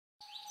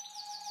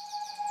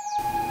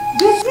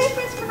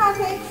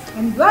mathematics,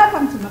 and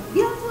welcome to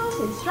McGILL Tools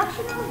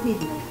instructional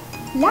video.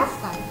 Last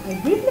time,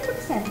 I briefly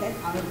presented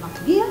our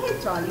McGILL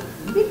Hydraulic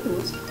Crimping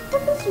Tools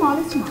from the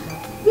smallest model,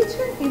 which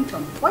can crimp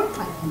from 0.5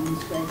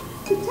 mm squared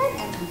to 10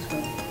 mm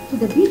squared, to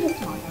the biggest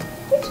model,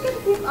 which can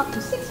crimp up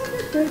to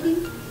 630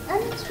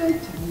 mm squared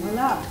terminal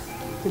logs.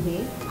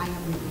 Today, I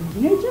am with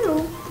Engineer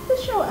Jerome to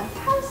show us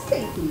how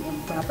safely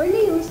and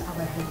properly use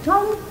our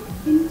hydraulic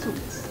crimping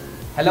tools.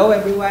 Hello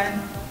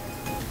everyone!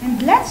 And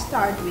let's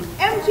start with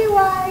MGYQH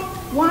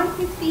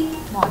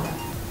model.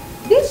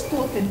 This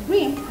tool can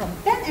crimp from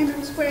 10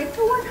 mm squared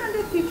to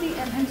 150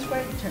 mm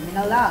squared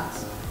terminal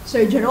logs.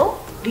 Sir Jerome,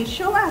 please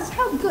show us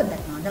how good that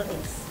model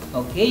is.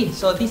 Okay,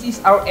 so this is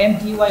our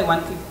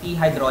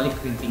MGY150 hydraulic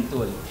crimping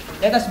tool.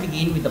 Let us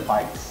begin with the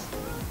parts.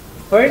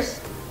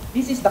 First,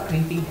 this is the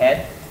crimping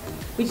head,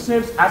 which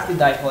serves as the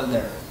die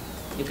holder.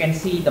 You can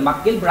see the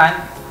McGill brand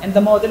and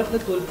the model of the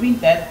tool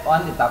printed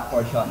on the top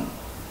portion.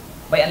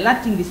 By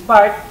unlatching this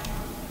part,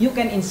 you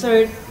can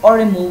insert or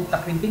remove the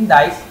crimping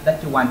dies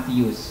that you want to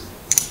use.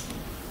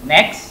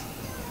 Next,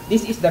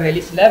 this is the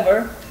release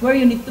lever where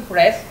you need to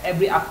press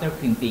every after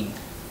crimping.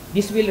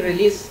 This will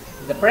release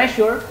the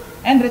pressure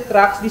and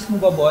retracts this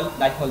movable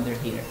die holder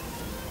here.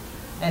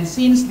 And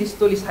since this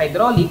tool is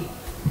hydraulic,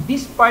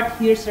 this part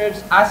here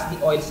serves as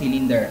the oil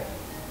cylinder.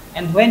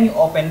 And when you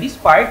open this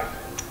part,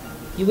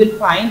 you will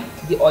find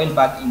the oil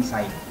bag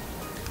inside.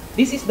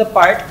 This is the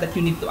part that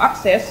you need to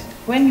access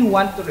when you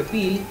want to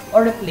refill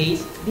or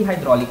replace the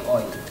hydraulic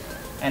oil.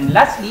 And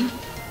lastly,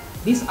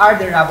 these are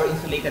the rubber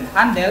insulated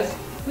handles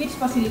which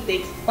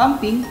facilitates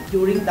pumping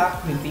during the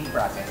crimping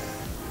process.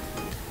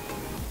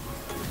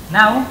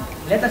 Now,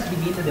 let us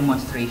begin the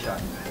demonstration.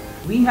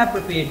 We have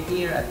prepared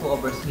here a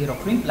 2/0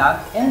 crimp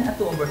plug and a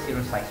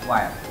 2/0 size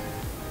wire.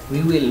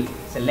 We will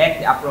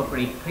select the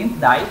appropriate crimp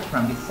die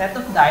from this set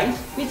of dies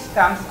which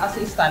comes as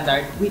a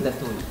standard with the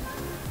tool.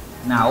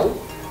 Now,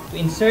 to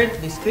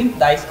insert these crimp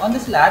dies on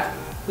the slot,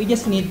 we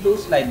just need to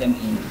slide them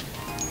in.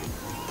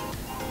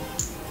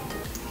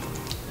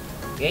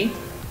 Okay,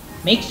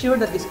 make sure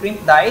that these crimp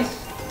dies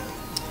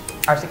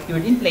are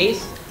secured in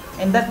place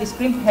and that this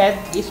crimp head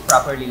is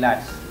properly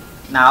latched.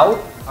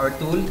 Now, our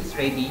tool is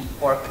ready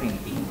for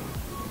crimping.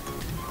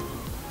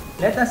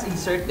 Let us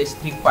insert the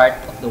strip part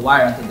of the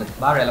wire onto the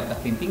barrel of the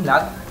crimping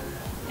lug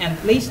and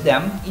place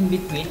them in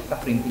between the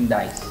crimping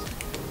dies.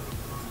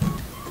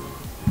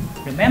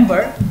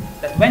 Remember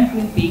that when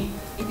crimping,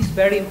 it is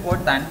very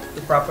important to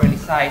properly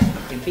size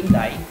the crimping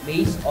die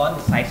based on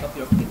the size of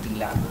your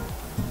crimping lug.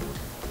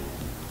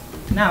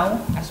 Now,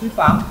 as we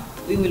pump,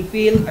 we will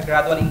feel a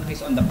gradual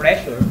increase on the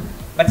pressure,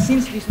 but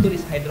since this tool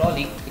is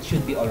hydraulic, it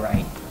should be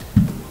alright.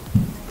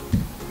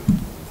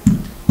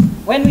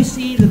 When we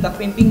see that the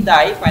crimping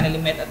die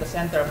finally met at the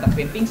center of the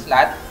crimping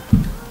slot,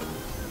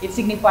 it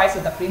signifies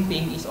that the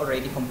crimping is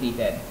already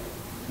completed.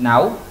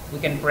 Now, we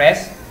can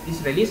press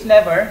this release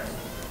lever,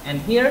 and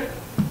here,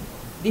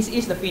 this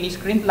is the finished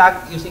crimp plug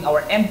using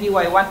our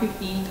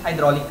MGY150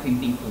 hydraulic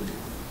crimping tool.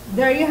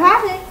 There you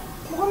have it!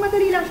 Mukhang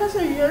madali lang siya,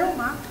 Sir Jerome,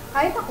 ha?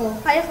 Kahit ako,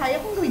 kaya-kaya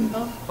kong gawin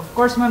to. Of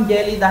course, Ma'am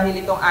Jelly, dahil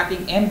itong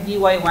ating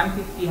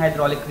MGY150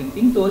 hydraulic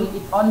crimping tool,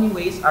 it only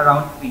weighs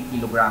around 3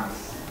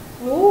 kilograms.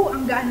 Oh,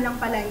 ang gaan lang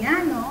pala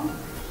niya, no?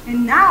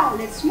 And now,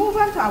 let's move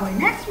on to our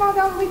next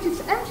model, which is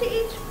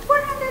MGH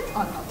 400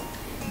 Auto.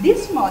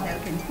 This model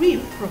can crimp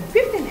from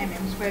 15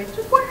 mm squared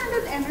to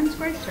 400 mm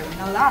squared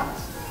terminal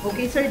logs.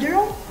 Okay, Sir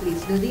Jerome,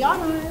 please do the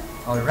honor.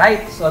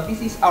 Alright, so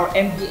this is our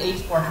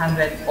MGH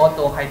 400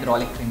 Auto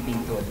hydraulic crimping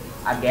tool.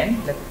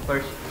 Again, let's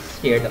first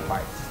share the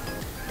parts.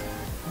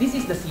 This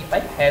is the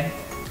C-pipe head,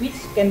 which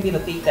can be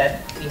rotated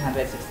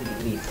 360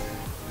 degrees.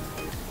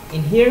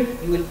 In here,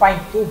 you will find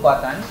two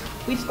buttons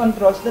which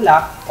controls the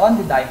lock on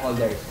the die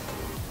holders.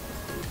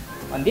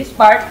 On this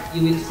part,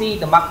 you will see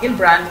the McGill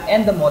brand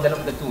and the model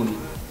of the tool.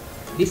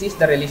 This is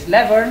the release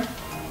lever,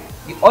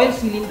 the oil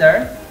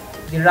cylinder,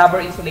 the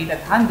rubber insulated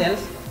handles,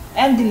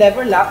 and the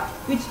lever lock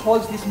which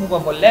holds this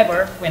movable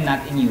lever when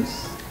not in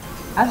use.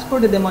 As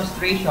for the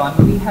demonstration,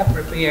 we have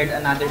prepared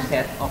another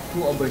set of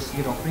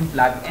 2/0 crimp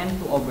plug and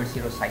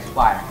 2/0 size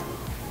wire.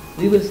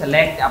 We will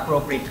select the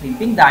appropriate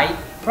crimping die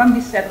from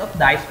this set of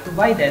dies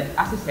provided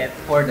as a set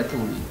for the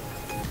tool.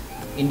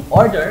 In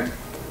order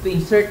to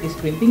insert these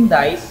crimping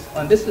dies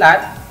on the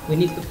slot, we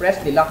need to press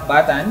the lock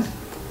buttons,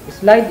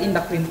 slide in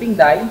the crimping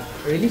die,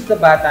 release the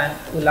button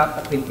to lock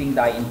the crimping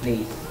die in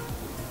place.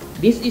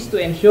 This is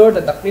to ensure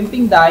that the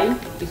crimping die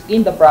is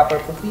in the proper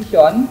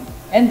position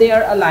and they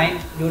are aligned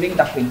during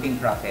the crimping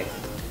process.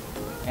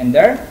 And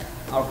there,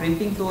 our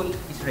crimping tool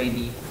is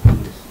ready to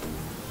use.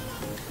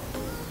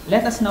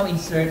 Let us now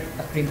insert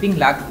the crimping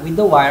lug with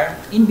the wire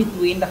in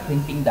between the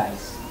crimping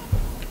dies.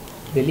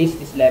 Release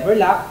this lever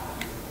lock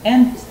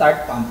and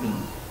start pumping.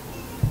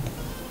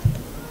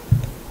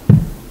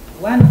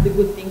 One of the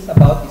good things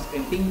about this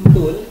crimping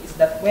tool is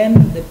that when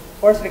the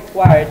force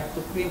required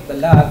to crimp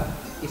the lug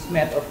is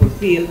met or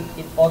fulfilled,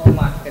 it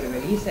automatically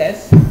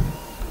releases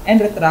and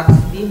retracts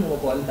the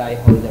movable die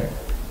holder.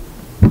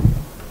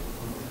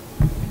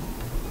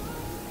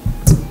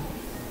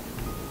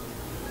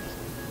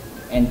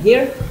 And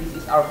here,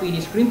 this is our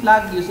finished crimp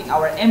plug using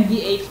our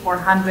MGH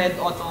 400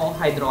 Auto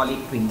Hydraulic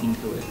Crimping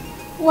Tool.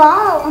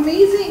 Wow!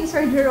 Amazing,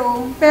 Sir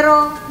Jerome.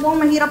 Pero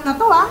mukhang mahirap na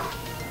to, ah.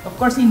 Of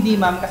course, hindi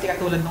ma'am, kasi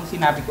katulad nung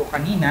sinabi ko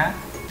kanina,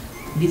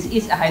 this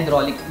is a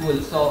hydraulic tool.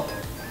 So,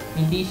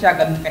 hindi siya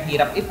ganun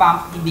kahirap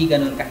i-pump, hindi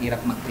ganun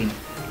kahirap mag-crimp.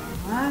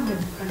 Ah,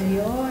 ganun pala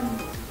yun.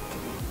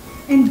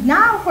 And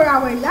now, for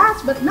our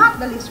last but not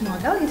the least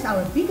model is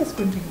our biggest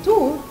crimping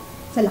tool.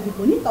 Sa laki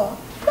po nito,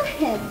 the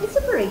head is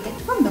separated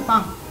from the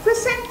pump,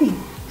 presenting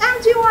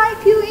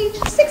MGYQH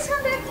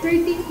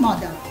 630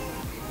 model.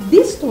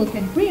 This tool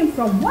can crimp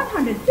from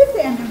 150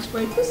 mm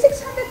squared to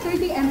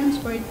 630 mm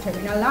squared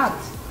terminal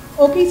lugs.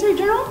 Okay, Sir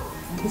Jerome?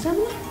 Umpisa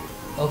mo na.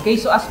 Okay,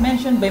 so as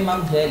mentioned by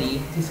Ma'am Jelly,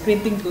 this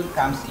crimping tool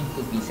comes in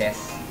two pieces.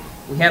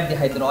 We have the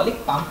hydraulic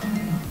pump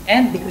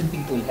and the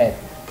crimping tool head.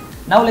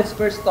 Now let's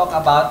first talk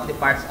about the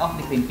parts of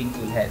the crimping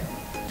tool head.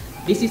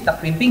 This is the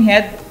crimping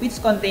head,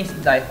 which contains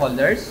the die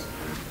holders.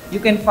 You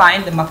can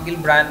find the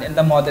McGILL brand and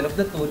the model of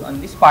the tool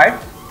on this part.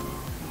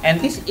 And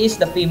this is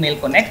the female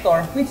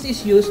connector, which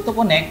is used to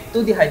connect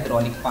to the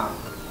hydraulic pump.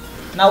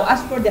 Now,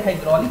 as for the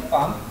hydraulic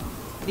pump,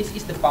 this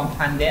is the pump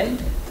handle,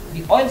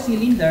 the oil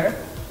cylinder,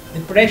 the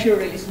pressure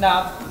release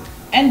knob,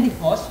 and the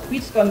hose,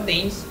 which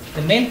contains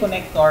the male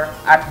connector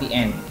at the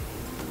end.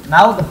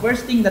 Now, the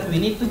first thing that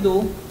we need to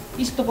do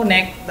is to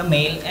connect the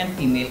male and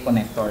female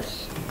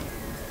connectors.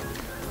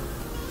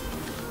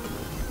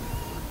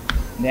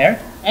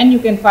 There. And you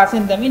can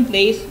fasten them in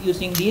place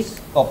using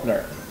this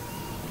coupler.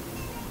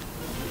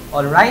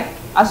 Alright,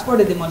 as for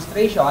the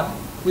demonstration,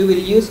 we will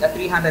use a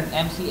 300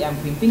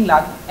 MCM crimping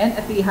lug and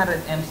a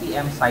 300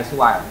 MCM size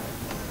wire.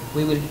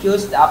 We will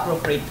choose the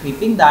appropriate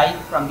crimping die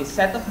from the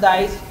set of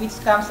dies which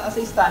comes as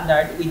a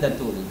standard with the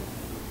tool.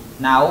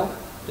 Now,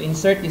 to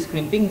insert these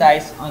crimping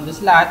dies on the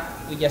slot,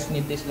 we just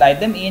need to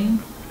slide them in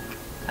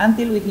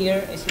until we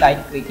hear a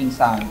slight creaking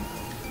sound.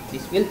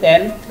 This will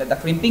tell that the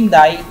crimping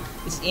die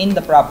is in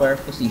the proper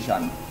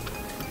position.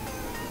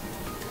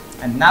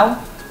 And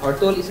now, our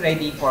tool is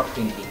ready for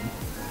crimping.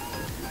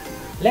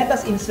 Let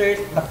us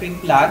insert the crimp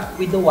plug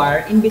with the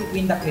wire in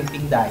between the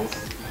crimping dies.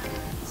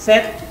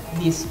 Set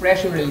this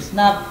pressure release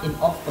knob in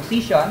off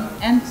position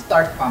and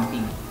start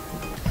pumping.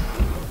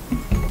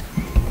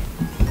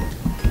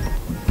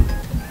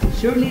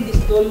 Surely this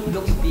tool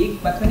looks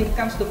big, but when it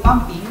comes to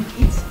pumping,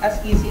 it's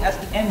as easy as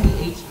the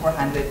MGH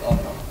 400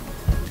 Auto.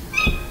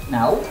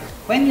 Now,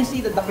 when you see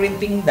that the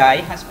crimping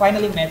die has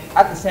finally met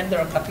at the center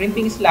of the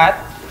crimping slot,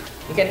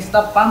 you can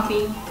stop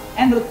pumping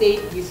and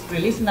rotate this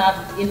release knob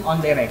in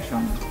on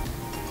direction.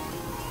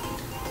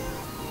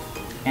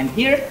 And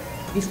here,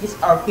 this is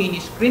our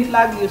finished crimp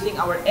plug using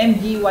our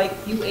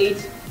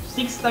MGYQH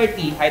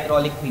 630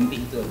 hydraulic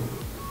crimping tool.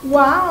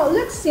 Wow,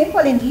 looks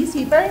simple and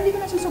easy, pero hindi ko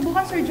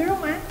nasusubukan, Sir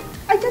Jerome, ah.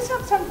 I just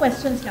have some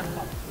questions lang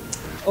po.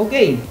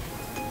 Okay.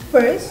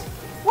 First,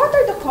 what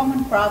are the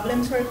common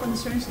problems or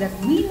concerns that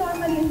we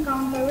normally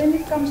encounter when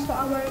it comes to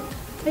our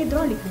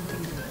hydraulic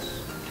crimping tools?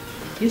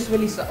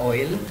 Usually sa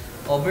oil,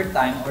 over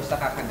time or sa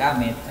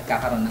kakagamit,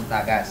 nagkakaroon ng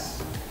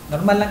tagas.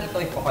 Normal lang ito,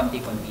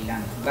 ipo-konti-konti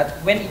lang. But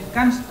when it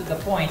comes to the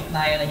point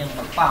na ayaw na niyang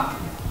mag-pump,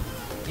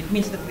 it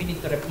means that we need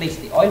to replace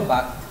the oil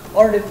bag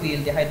or refill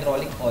the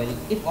hydraulic oil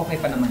if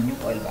okay pa naman yung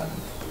oil bag.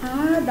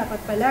 Ah, dapat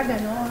pala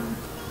ganon.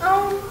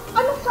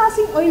 Anong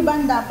klaseng oil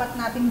ban dapat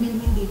natin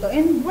bilhin dito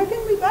and where can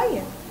we buy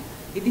it?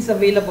 It is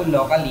available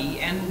locally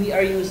and we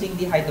are using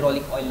the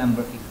hydraulic oil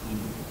number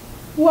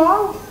 15.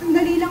 Wow, ang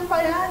dali lang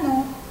pala,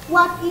 no?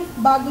 What if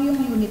bago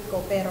yung unit ko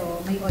pero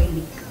may oil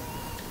leak?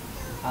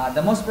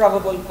 The most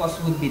probable cause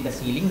would be the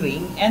sealing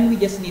ring and we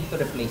just need to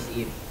replace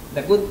it.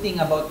 The good thing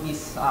about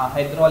this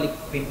hydraulic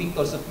crimping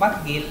tools of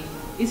McGill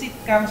is it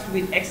comes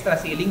with extra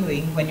sealing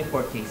ring when you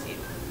purchase it.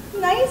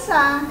 Nice,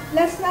 ah!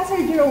 Last na,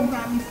 Sir Jerome,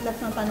 promise. Last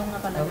na tanong na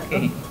talaga.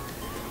 Okay.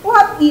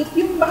 What if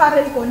yung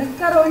barrel ko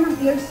nagkaroon ng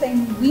ears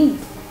and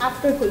wings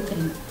after ko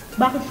i-crimp?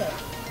 Bakit kaya?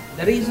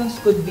 The reasons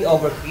could be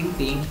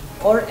over-crimping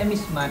or a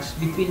mismatch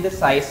between the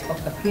size of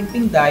the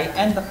crimping die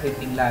and the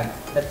crimping lug.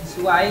 That is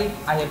why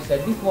I have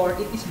said before,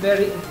 it is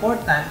very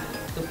important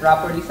to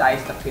properly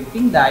size the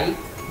crimping die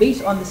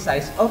based on the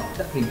size of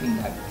the crimping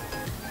lug.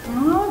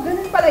 Oh,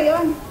 ganun pala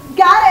yun.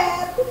 Got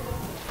it!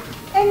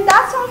 And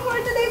that's all for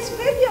today's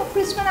video,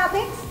 Chris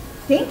Fanatics.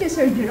 Thank you,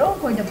 Sir Jerome,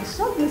 for the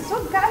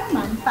busog-busog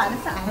kaalaman para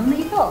sa araw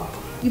na ito.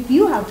 If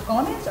you have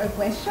comments or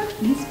questions,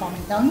 please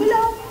comment down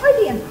below or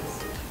DM us.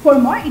 For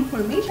more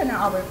information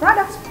on our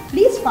products,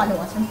 please follow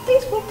us on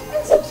Facebook and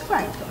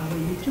subscribe to our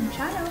YouTube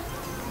channel.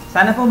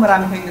 Sana po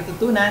marami kayong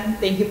natutunan.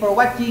 Thank you for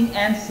watching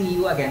and see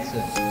you again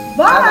soon.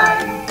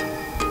 Bye!